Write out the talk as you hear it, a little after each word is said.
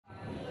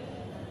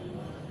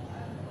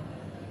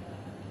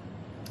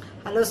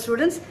Hello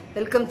students,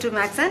 welcome to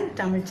Max and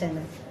Tamil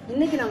channel.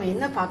 இன்னைக்கு நாம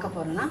என்ன பார்க்க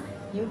போறோம்னா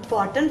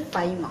important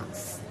 5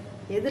 marks.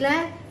 எதுல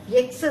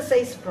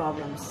exercise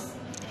problems.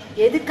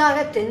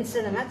 எதுக்காக 10th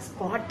standard maths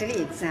quarterly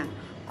exam.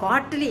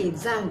 Quarterly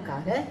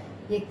examக்காக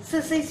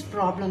exercise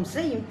problems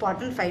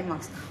important 5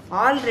 marks.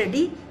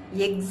 Already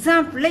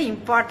example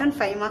important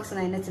 5 marks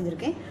நான் என்ன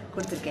செஞ்சிருக்கேன்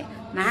கொடுத்திருக்கேன்.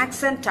 Max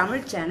and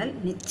Tamil channel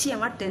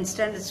நிச்சயமா 10th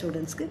standard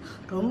ஸ்டூடண்ட்ஸ்க்கு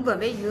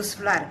ரொம்பவே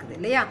யூஸ்ஃபுல்லா இருக்குது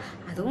இல்லையா?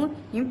 அதுவும்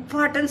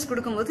இம்பார்ட்டன்ஸ்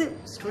கொடுக்கும்போது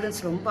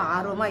ஸ்டூடண்ட்ஸ் ரொம்ப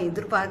ஆர்வமா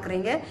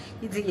எதிர்பார்க்கறீங்க.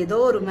 இது ஏதோ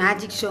ஒரு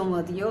மேஜிக் ஷோ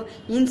மாதிரியோ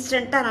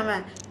இன்ஸ்டன்ட்டா நம்ம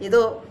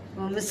ஏதோ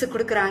மிஸ்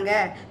கொடுக்குறாங்க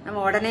நம்ம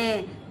உடனே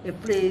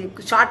எப்படி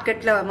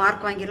ஷார்ட்கட்ல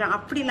மார்க் வாங்கிடலாம்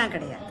அப்படிலாம்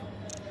கிடையாது.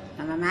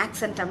 நம்ம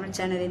மேக்ஸ் அண்ட் தமிழ்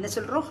சேனல் என்ன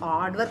சொல்கிறோம்,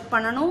 ஹார்ட் ஒர்க்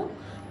பண்ணணும்,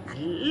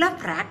 நல்லா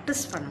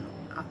ப்ராக்டிஸ் பண்ணணும்.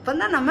 அப்போ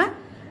தான் நம்ம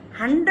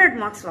 100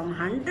 மார்க்ஸ் வாங்கணும்.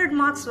 100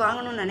 மார்க்ஸ்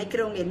வாங்கணும்னு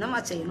நினைக்கிறவங்க என்னமா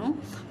செய்யணும்,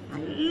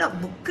 நல்லா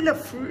புக்கில்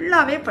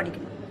ஃபுல்லாகவே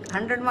படிக்கணும்.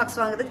 100 மார்க்ஸ்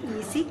வாங்குறதுக்கு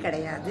ஈஸி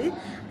கிடையாது.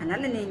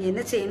 அதனால் நீங்கள்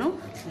என்ன செய்யணும்,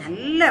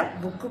 நல்ல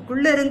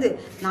புக்குக்குள்ளே இருந்து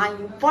நான்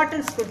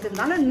இம்பார்ட்டன்ஸ்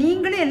கொடுத்துருந்தாலும்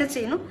நீங்களே என்ன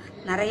செய்யணும்,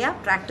 நிறையா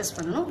ப்ராக்டிஸ்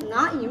பண்ணணும்.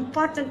 நான்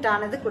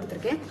இம்பார்ட்டண்ட்டானது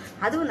கொடுத்துருக்கேன்,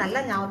 அதுவும்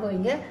நல்லா ஞாபகம்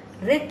வைங்க.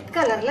 ரெட்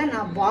கலரில்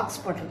நான்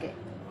பாக்ஸ் போட்டிருக்கேன்.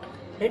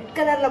 ரெட்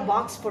கலரில்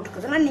பாக்ஸ்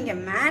போட்டுக்கிறதுனா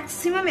நீங்கள்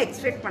மேக்ஸிமம்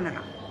எக்ஸ்பெக்ட்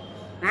பண்ணலாம்.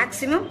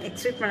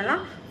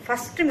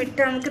 ஃபஸ்ட்டு மிட்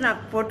டேர்முக்கு நான்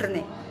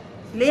போட்டிருந்தேன்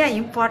இல்லையா,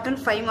 இம்பார்ட்டன்ட்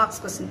 5 மார்க்ஸ்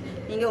கொஸ்டின்.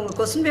 நீங்கள் உங்கள்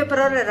கொஸ்டின்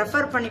பேப்பரோட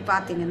ரெஃபர் பண்ணி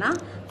பார்த்தீங்கன்னா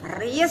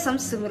நிறைய சம்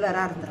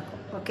சிமிலராக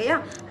இருந்திருக்கும். ஓகேயா?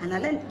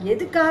 அதனால்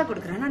எதுக்காக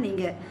கொடுக்குறேன்னா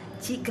நீங்கள்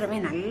சீக்கிரமே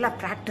நல்லா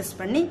ப்ராக்டிஸ்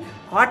பண்ணி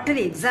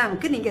குவார்ட்டர்லி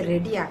எக்ஸாமுக்கு நீங்கள்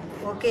ரெடி ஆகும்.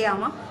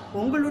 ஓகேயாமா?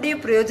 உங்களுடைய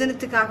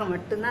பிரயோஜனத்துக்காக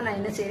மட்டும்தான் நான்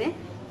என்ன செய்கிறேன்,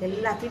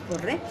 எல்லாத்தையும்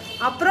போடுறேன்.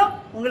 அப்புறம்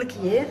உங்களுக்கு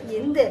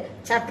எந்த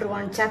சாப்டர்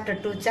 1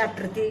 சாப்டர் 2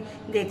 சாப்டர் 3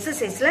 இந்த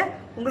எக்ஸசைஸில்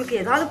உங்களுக்கு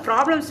ஏதாவது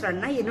ப்ராப்ளம்ஸ்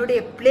வேணுன்னா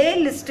என்னுடைய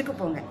பிளேலிஸ்ட்டுக்கு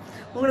போங்க.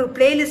 உங்களுக்கு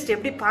பிளேலிஸ்ட்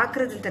எப்படி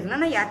பார்க்குறதுன்னு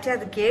தெரியலன்னா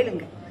யார்ட்டையாவது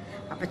கேளுங்க.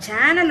 அப்போ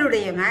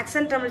சேனலுடைய மேக்ஸ்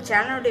அண்ட் தமிழ்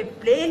சேனலுடைய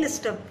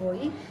பிளேலிஸ்ட்டை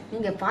போய்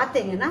நீங்கள்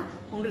பார்த்தீங்கன்னா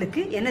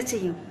உங்களுக்கு என்ன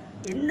செய்யும்,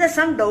 எந்த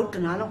சம்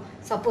டவுட்னாலும்.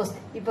 சப்போஸ்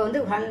இப்போ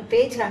வந்து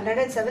பேஜ்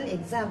 107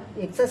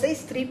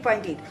 எக்ஸசைஸ்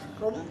 3.8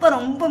 ரொம்ப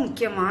ரொம்ப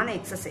முக்கியமான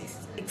எக்ஸசைஸ்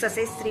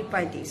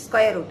 3.8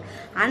 ஸ்கொயர் ரூட்.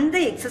 அந்த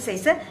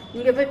எக்ஸசைஸை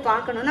நீங்கள் போய்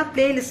பார்க்கணுன்னா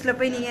பிளேலிஸ்ட்டில்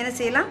போய் நீங்கள் என்ன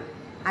செய்யலாம்,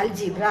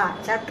 அல்ஜிப்ரா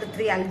சாப்டர்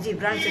 3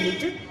 அல்ஜிப்ரான்னு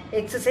சொல்லிட்டு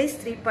எக்ஸசைஸ்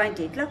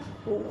 3.8ல்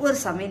ஒவ்வொரு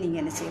சமயம்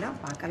நீங்கள் என்ன செய்யலாம்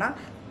பார்க்கலாம்.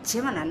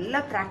 நிச்சயமாக நல்லா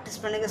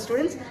ப்ராக்டிஸ் பண்ணுங்கள்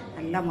ஸ்டூடெண்ட்ஸ்,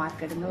 நல்லா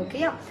மார்க் எடுங்க.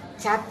 ஓகேயா?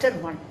 சாப்டர்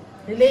 1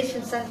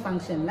 ரிலேஷன்ஸ் அண்ட்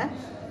ஃபங்க்ஷனில்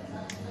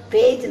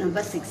பேஜ்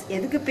நம்பர் 6.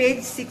 எதுக்கு பேஜ்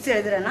 6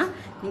 எழுதுறேன்னா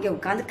நீங்கள்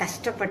உட்காந்து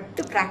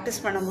கஷ்டப்பட்டு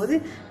ப்ராக்டிஸ் பண்ணும்போது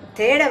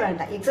தேட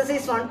வேண்டாம்.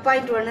 எக்ஸசைஸ்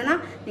 1.1னா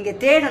நீங்கள்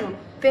தேடணும்.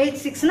 பேஜ்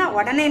 6னா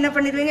உடனே என்ன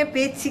பண்ணிடுவீங்க,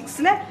 பேஜ்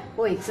 6ல்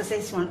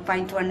எக்ஸசைஸ்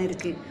 1.1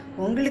 இருக்குது.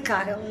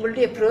 உங்களுக்காக,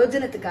 உங்களுடைய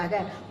பிரயோஜனத்துக்காக,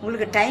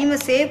 உங்களுக்கு டைமை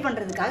சேவ்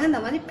பண்ணுறதுக்காக இந்த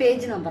மாதிரி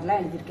பேஜ்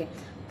நம்பர்லாம் எழுதியிருக்கேன்.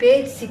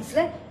 Page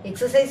 6ல்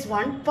exercise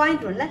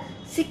 1.1ல்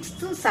 6th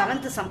to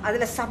 7th some,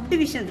 அதில்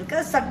சப்டிவிஷன்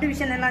இருக்குது.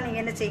 சப்டிவிஷன் எல்லாம்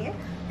நீங்கள் என்ன செய்யுங்க,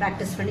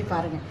 ப்ராக்டிஸ் பண்ணி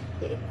பாருங்கள்.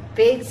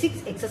 Page 6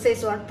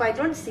 exercise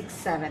 1.1 6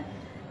 7.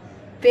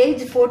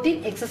 Page 14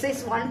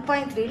 exercise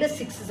 1.3ல்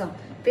 6 some.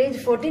 Page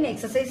 14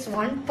 exercise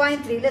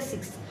 1.3ல்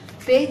 6.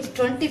 Page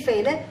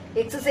 25ல்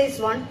exercise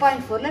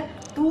 1.4ல்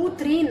 2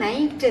 3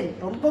 9 10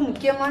 ரொம்ப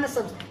முக்கியமான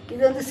சப்ஸ்.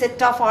 இது வந்து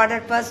set of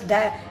order purse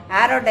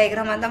arrow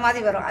diagram அந்த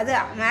மாதிரி வரும், அது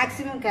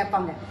மேக்ஸிமம்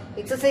கேட்பாங்க.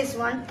 Exercise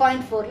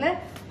 1.4ல்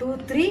 2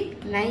 3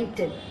 9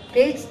 10.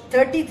 Page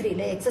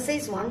 33ல்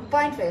exercise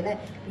 1.5ல்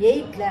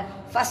 8ல்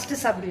first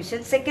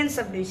subdivision, second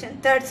subdivision,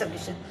 third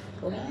subdivision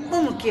ரொம்ப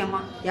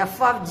முக்கியமாக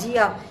F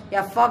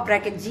of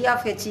bracket G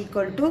of H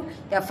equal to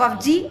F of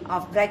G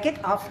of bracket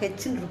of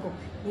ஹெச்ன்னு இருக்கும்.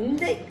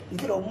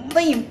 இது ரொம்ப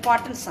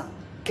இம்பார்ட்டன்ட் சம்.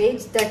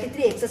 பேஜ்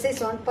 33 எக்ஸசைஸ்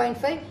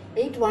 1.5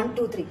 8 1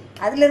 2 3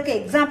 அதில் இருக்க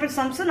எக்ஸாம்பிள்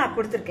சம்ஸும் நான்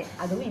கொடுத்துருக்கேன்,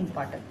 அதுவும்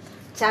important.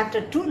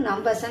 Chapter 2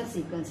 numbers and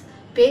sequence.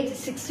 Page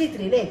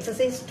 63ல்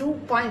exercise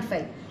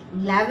 2.5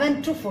 11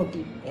 to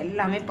 14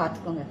 எல்லாமே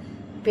பார்த்துக்கோங்க.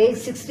 Page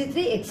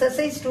 63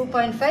 exercise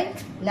 2.5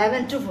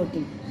 11 to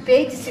 14.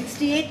 Page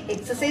 68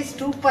 exercise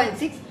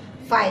 2.6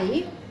 5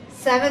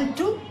 7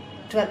 to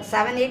 12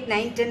 7 8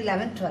 9 10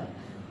 11 12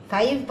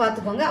 5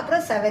 பார்த்துக்கோங்க.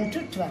 அப்புறம் 7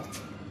 to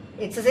 12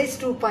 exercise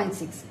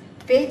 2.6.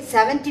 Page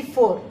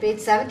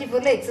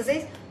 74ல்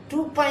exercise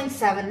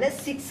 2.7ல்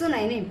 6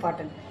 9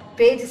 important.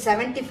 Page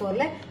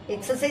 74ல்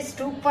exercise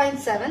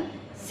 2.7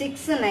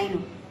 6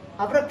 9.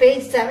 அப்புறம்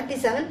page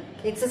 77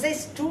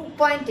 exercise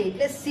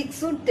 2.8ல்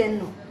 6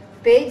 10.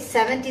 Page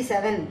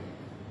 77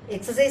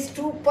 exercise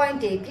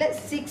 2.8ல்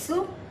 6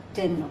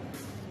 10.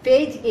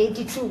 Page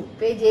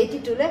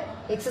 82ல்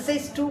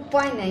exercise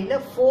 2.9ல்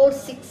 4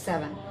 6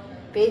 7.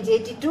 Page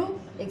 82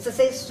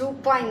 exercise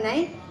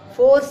 2.9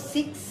 4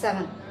 6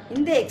 7.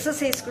 இந்த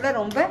எக்ஸசைஸ் கூட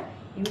ரொம்ப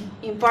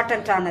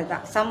இம்பார்ட்டண்ட்டானது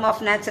தான். சம்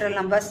ஆஃப் நேச்சுரல்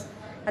நம்பர்ஸ்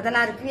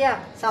அதெல்லாம் இருக்கு இல்லையா,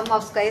 some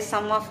of squares,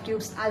 some of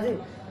cubes, அது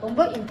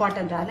ரொம்ப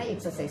இம்பார்ட்டண்ட்டான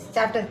exercise.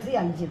 Chapter 3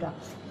 algebra.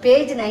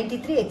 Page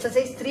 93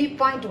 exercise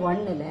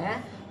 3.1ல்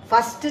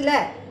ஃபஸ்ட்டில்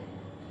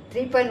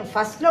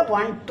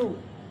 1 2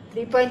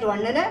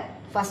 3.1ல்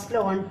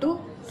ஃபஸ்ட்டில் 1 2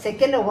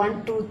 செகண்டில் 1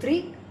 2 3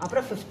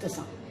 அப்புறம் 5th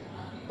some.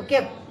 Okay,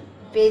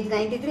 page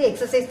 93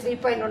 exercise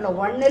 3.1ல்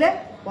 1ல்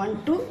 1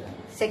 2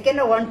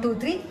 செகண்ட்ல 1 2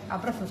 3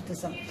 அப்புறம் 5th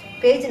some.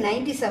 Page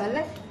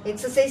 97ல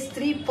exercise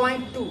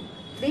 3.2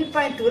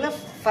 3.2ல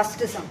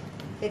first sum.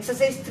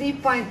 Exercise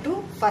 3.2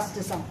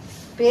 first sum.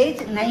 Page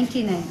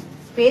 99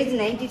 page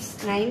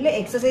 99ல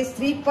exercise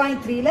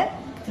 3.3ல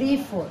 3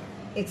 4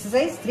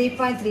 exercise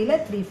 3.3ல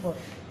 3 4.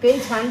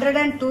 Page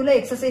 102ல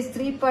exercise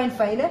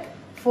 3.5ல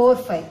 4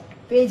 5.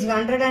 Page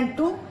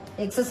 102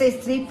 exercise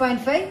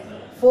 3.5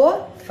 4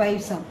 5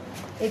 sum.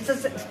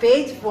 Exercise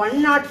page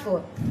 104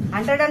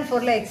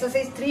 104ல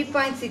exercise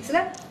 3.6ல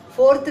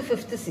 4th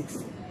 5th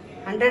 6.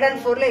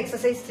 104ல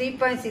exercise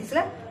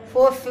 3.6ல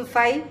 4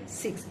 5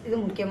 6. இது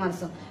முக்கியமான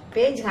some.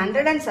 Page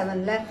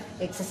 107ல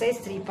exercise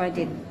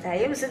 3.8.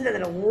 தயவு செஞ்சு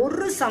அதுல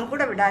ஒரு some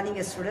கூட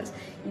விடாதீங்க ஸ்டூடெண்ட்ஸ்.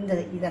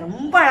 இத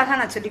ரொம்ப அழகா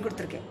நான் சொல்லி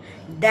கொடுத்துருக்கேன்.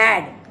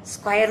 டேட்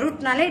ஸ்கொயர்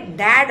ரூட்னாலே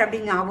டேட்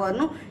அப்படின்னு ஞாபகம்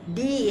வரணும்.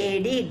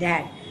 DAD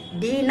date.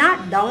 Dனா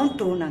down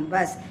 2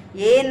 numbers.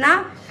 Aனா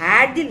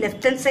add the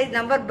left hand side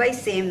number by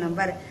same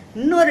number.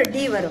 இன்னொரு D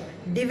வரும்.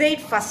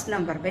 Divide first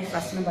number by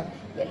first number.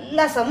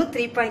 எல்லா சமும்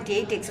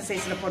 3.8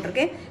 எக்ஸசைஸ்ல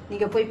போட்டிருக்கேன்.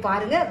 நீங்க போய்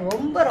பாருங்க.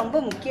 ரொம்ப ரொம்ப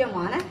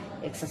முக்கியமான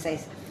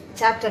exercise.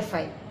 Chapter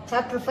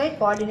 5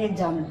 coordinate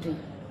geometry.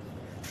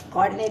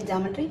 Coordinate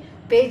geometry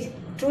page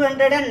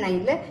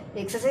 209ல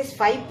exercise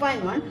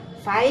 5.1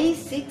 5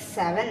 6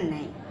 7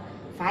 9.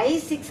 5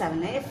 6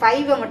 7 9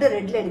 5 மட்டும்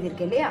ரெட்ல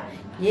எழுதியிருக்கேன் இல்லையா?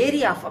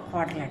 Area of a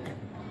quadrilateral.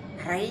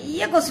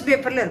 நிறைய கொஸ்டின்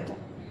பேப்பர்ல இருக்கும்.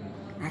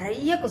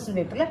 நிறைய கொஸ்டின்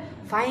பேப்பர்ல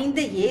find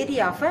the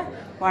area of a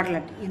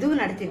quadrilateral.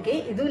 இதுவும்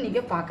நடத்திருக்கேன். இதுவும்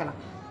நீங்க பார்க்கலாம்.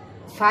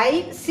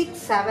 5 6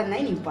 7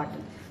 9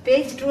 important.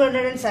 Page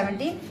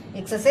 217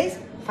 exercise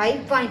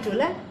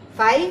 5.2ல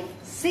 5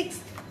 6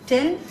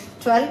 10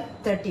 12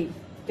 13.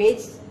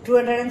 Page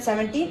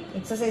 217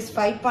 exercise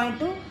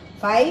 5.2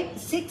 5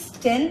 6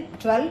 10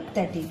 12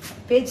 13.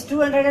 Page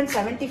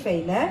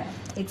 275ல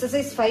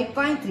exercise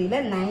 5.3ல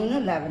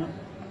 9 11.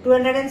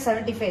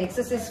 275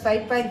 exercise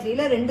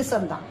 5.3ல ரெண்டு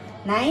சம் தான்.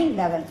 9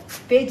 11.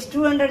 பேஜ்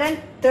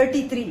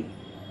 233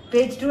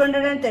 பேஜ்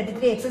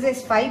 233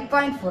 எக்ஸசைஸ்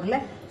 5.4ல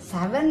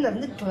 7ல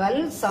இருந்து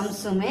 12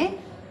 சம்ஸுமே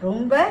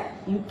ரொம்ப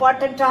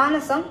இம்பார்ட்டன்டான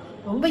சம்.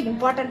 ரொம்ப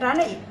இம்பார்ட்டன்டான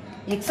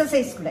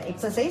எக்ஸசைஸ் கூட.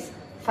 எக்ஸசைஸ்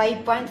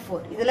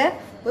 5.4 இதுல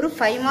ஒரு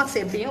 5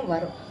 மார்க்ஸ் எப்படியும்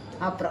வரும்.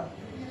 அப்புறம்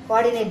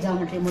கோஆர்டினேட்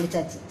ஜியோமெட்ரி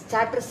முடிச்சாச்சு.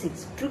 சாப்டர்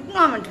 6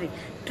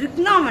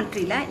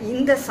 ட்ரிக்னாமெட்ரியில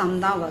இந்த சம்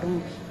தான் வரும்.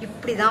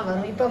 இப்படி தான்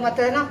வரும். இப்போ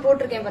மற்றதெல்லாம்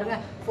போட்டிருக்கேன் பாருங்க.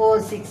 4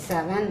 6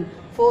 7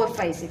 4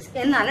 5 6.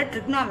 என்னால்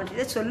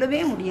ட்ரிக்னாமெட்ரியில சொல்லவே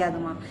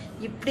முடியாதுமா.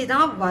 இப்படி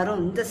தான்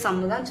வரும். இந்த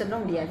சம் தான் சொல்ல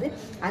முடியாது.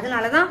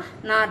 அதனால தான்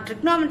நான்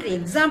ட்ரிக்னாமெட்ரி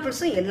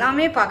எக்ஸாம்பிள்ஸும்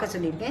எல்லாமே பார்க்க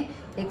சொல்லியிருக்கேன்.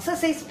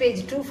 எக்ஸசைஸ்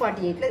பேஜ்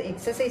 248ல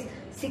எக்ஸசைஸ்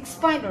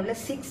 6.1ல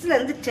 6ல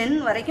இருந்து 10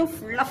 வரைக்கும்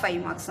ஃபுல்லாக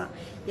 5 மார்க்ஸ் தான்.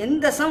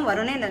 எந்த சம்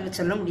வரும்னே நம்ம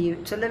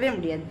சொல்லவே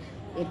முடியாது.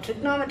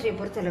 ட்ரிக்னாமெட்ரியை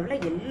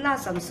பொறுத்தளவில் எல்லா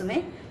சம்ஸுமே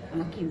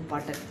நமக்கு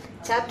important.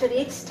 Chapter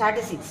 8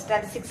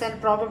 statistics and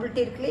probability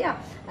இருக்கு இல்லையா?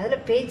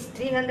 அதில் பேஜ்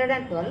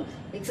 312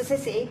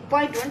 எக்ஸசைஸ்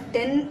 8.1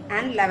 10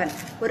 and 11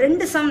 ஒரு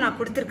 2 சம் நான்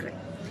கொடுத்துருக்குறேன்.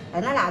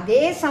 அதனால்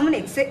அதே சம்னு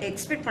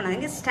எக்ஸ்பெக்ட்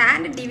பண்ணாதீங்க.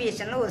 ஸ்டாண்டர்ட்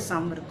டீவியேஷனில் ஒரு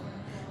சம் இருக்கும்.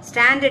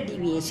 ஸ்டாண்டர்ட்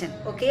டீவியேஷன்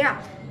ஓகேயா?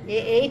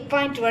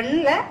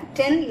 8.1ல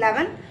 10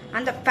 11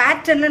 அந்த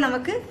பேட்டர்னில்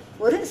நமக்கு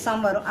ஒரு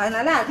சம் வரும்.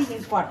 அதனால அது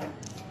important.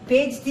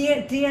 Page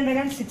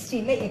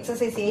 316ல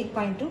exercise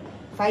 8.2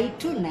 5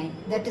 to 9.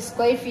 That is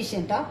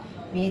coefficient of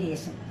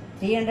variation.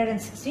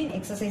 316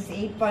 exercise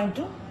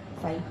 8.2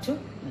 5 to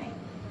 9.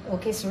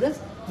 Okay students,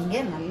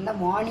 நீங்கள் நல்ல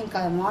மார்னிங்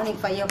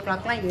 5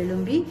 o'clockலாம்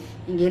எழும்பி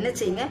நீங்கள் என்ன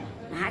செய்யுங்க,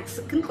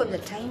 மேக்ஸுக்குன்னு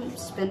கொஞ்சம் டைம்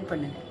ஸ்பெண்ட்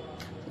பண்ணுங்க.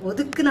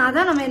 ஒதுக்குனா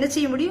தான் நம்ம என்ன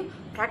செய்ய முடியும்,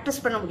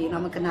 ப்ராக்டிஸ் பண்ண முடியும்.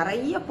 நமக்கு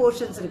நிறைய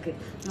போர்ஷன்ஸ் இருக்குது.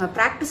 நம்ம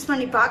ப்ராக்டிஸ்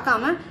பண்ணி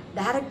பார்க்காம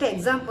டைரெக்டாக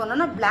எக்ஸாம்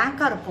போனோன்னா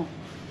பிளாங்காக இருப்போம்.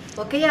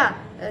 ஓகேயா?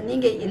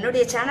 நீங்கள்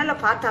என்னுடைய சேனலை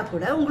பார்த்தா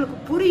கூட உங்களுக்கு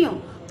புரியும்.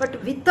 பட்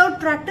வித்தவுட்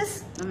ப்ராக்டிஸ்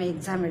நம்ம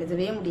எக்ஸாம்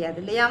எழுதவே முடியாது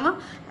இல்லையாமா?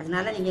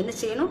 அதனால நீங்கள் என்ன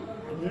செய்யணும்,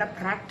 நல்லா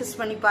ப்ராக்டிஸ்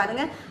பண்ணி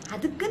பாருங்கள்.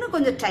 அதுக்குன்னு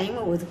கொஞ்சம்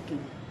டைமை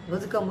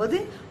ஒதுக்கும் போது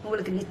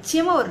உங்களுக்கு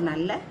நிச்சயமாக ஒரு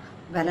நல்ல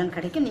பலன்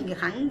கிடைக்கும். நீங்கள்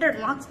 100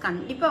 மார்க்ஸ்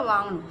கண்டிப்பாக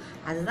வாங்கணும்.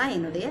 அதுதான்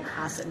என்னுடைய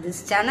ஆசை.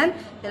 This channel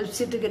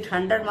helps you to get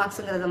 100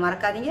 மார்க்ஸுங்கிறத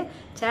மறக்காதீங்க.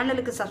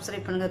 சேனலுக்கு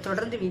சப்ஸ்கிரைப் பண்ணுங்கள்.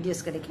 தொடர்ந்து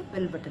வீடியோஸ் கிடைக்கும்.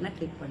 பெல் பட்டனை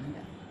கிளிக்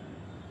பண்ணுங்கள்.